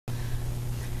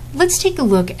let's take a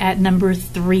look at number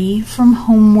 3 from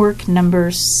homework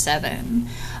number 7.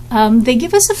 They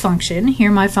give us a function.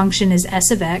 Here my function is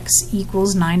s of x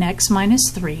equals 9x minus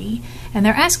 3, and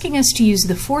they're asking us to use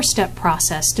the 4-step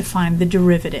process to find the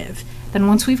derivative. Then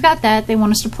once we've got that, they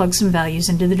want us to plug some values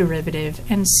into the derivative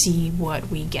and see what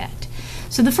we get.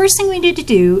 So the first thing we need to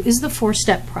do is the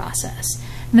 4-step process.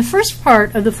 And the first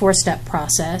part of the 4-step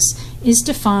process is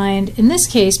to find, in this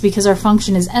case, because our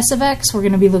function is s of x, we're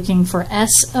going to be looking for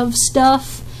s of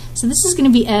stuff. So this is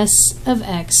going to be s of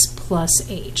x plus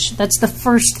h. That's the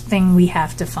first thing we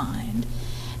have to find.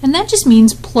 And that just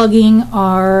means plugging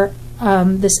our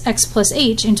this x plus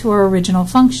h into our original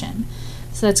function.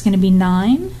 So that's going to be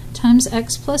 9 times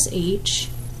x plus h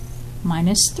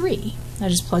minus 3. I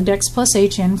just plugged x plus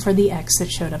h in for the x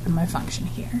that showed up in my function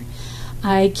here.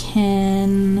 I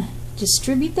can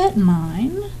distribute that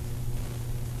 9,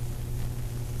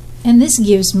 and this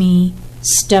gives me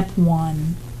step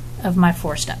 1 of my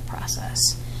 4-step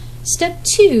process. Step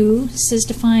 2 says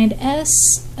to find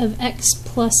s of x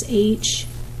plus h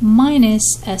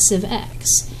minus s of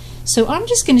x. So I'm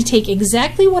just going to take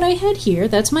exactly what I had here,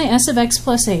 that's my s of x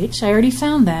plus h, I already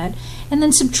found that, and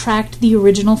then subtract the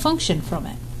original function from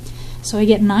it. So I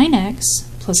get 9x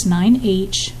plus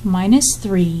 9h minus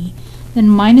 3, then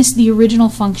minus the original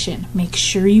function. Make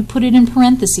sure you put it in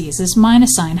parentheses. This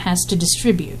minus sign has to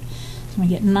distribute. So we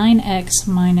get 9x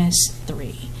minus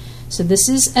 3. So this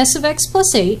is s of x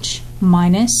plus h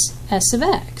minus s of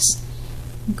x.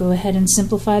 Go ahead and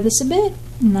simplify this a bit.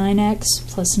 9x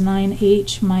plus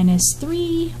 9h minus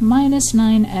 3 minus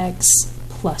 9x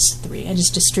plus 3. I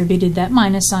just distributed that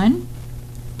minus sign.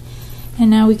 And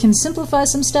now we can simplify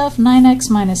some stuff. 9x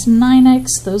minus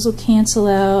 9x, those will cancel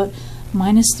out.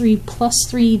 Minus 3 plus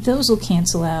 3, those will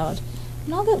cancel out.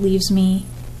 And all that leaves me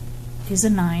is a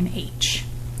 9h.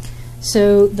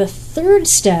 So the third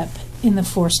step in the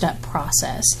 4-step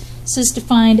process says to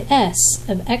find s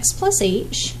of x plus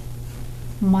h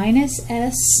minus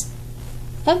s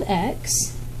of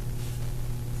x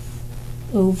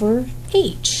over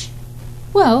h.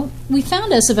 Well, we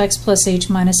found s of x plus h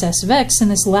minus s of x in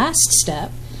this last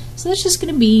step, so that's just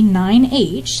going to be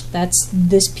 9h, that's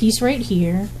this piece right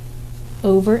here,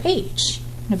 over h.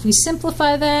 And if we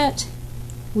simplify that,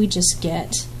 we just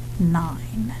get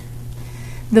 9.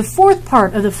 The fourth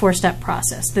part of the 4-step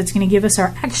process that's going to give us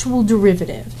our actual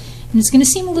derivative, and it's going to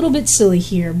seem a little bit silly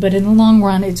here, but in the long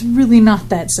run it's really not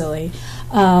that silly.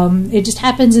 It just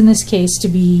happens in this case to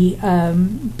be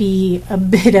a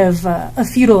bit of a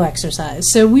futile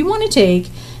exercise. So we want to take,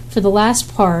 for the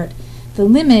last part, the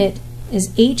limit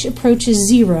as h approaches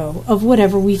 0 of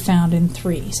whatever we found in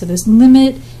 3. So this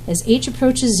limit as h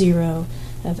approaches 0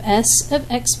 of s of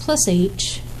x plus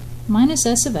h minus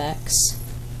s of x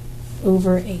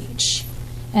over h.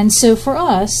 And so for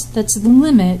us, that's the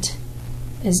limit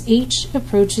as h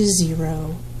approaches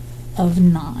 0 of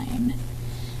 9.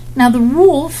 Now the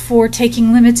rule for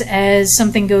taking limits as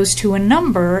something goes to a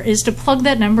number is to plug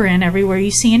that number in everywhere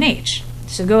you see an h.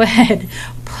 So go ahead,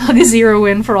 plug a 0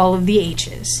 in for all of the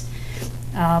h's.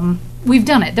 We've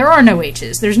done it. There are no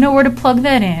h's. There's nowhere to plug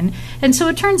that in. And so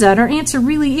it turns out our answer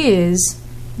really is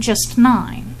just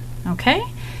 9. Okay?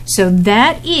 So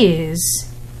that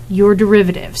is your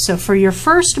derivative. So for your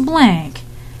first blank,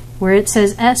 where it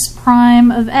says s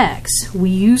prime of x, we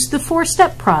used the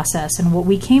 4-step process, and what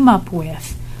we came up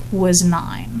with was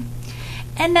 9.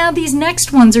 And now these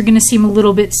next ones are going to seem a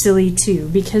little bit silly too,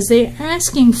 because they're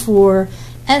asking for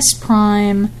s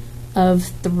prime of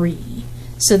 3.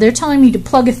 So they're telling me to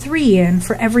plug a 3 in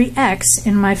for every x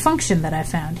in my function that I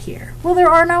found here. Well, there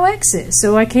are no x's,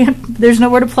 so I can't, there's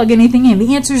nowhere to plug anything in.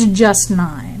 The answer is just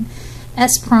 9.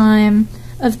 S prime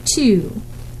of 2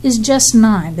 is just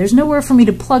 9. There's nowhere for me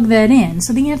to plug that in,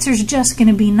 so the answer is just going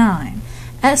to be 9.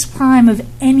 S prime of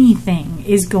anything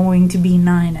is going to be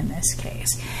 9 in this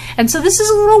case. And so this is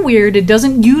a little weird. It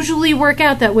doesn't usually work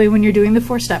out that way when you're doing the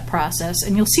 4-step process,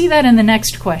 and you'll see that in the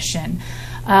next question.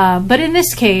 But in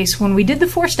this case, when we did the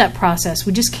 4-step process,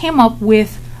 we just came up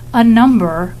with a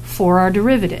number for our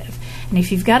derivative. And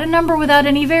if you've got a number without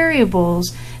any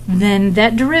variables, then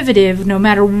that derivative, no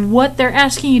matter what they're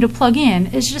asking you to plug in,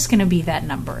 is just going to be that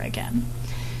number again.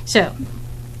 So,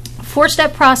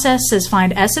 4-step process says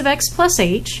find s of x plus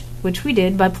h, which we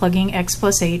did by plugging x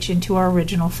plus h into our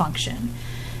original function.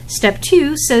 Step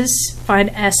 2 says find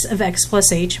s of x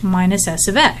plus h minus s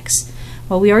of x.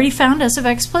 Well, we already found s of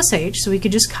x plus h, so we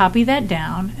could just copy that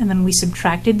down, and then we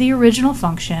subtracted the original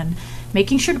function,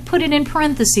 making sure to put it in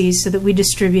parentheses so that we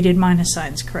distributed minus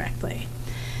signs correctly.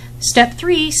 Step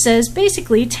 3 says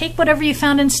basically take whatever you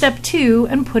found in step 2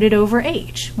 and put it over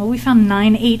h. Well, we found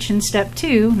 9h in step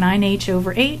 2. 9h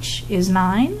over h is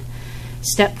 9.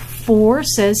 Step 4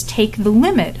 says take the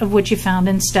limit of what you found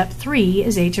in step 3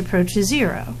 as h approaches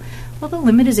 0. Well, the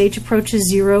limit as h approaches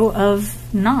 0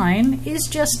 of 9 is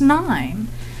just 9.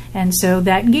 And so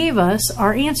that gave us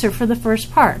our answer for the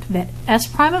first part, that s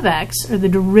prime of x, or the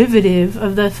derivative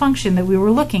of the function that we were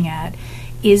looking at,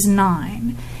 is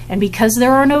 9. And because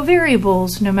there are no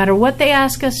variables, no matter what they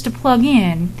ask us to plug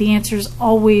in, the answer is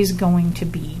always going to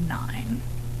be 9.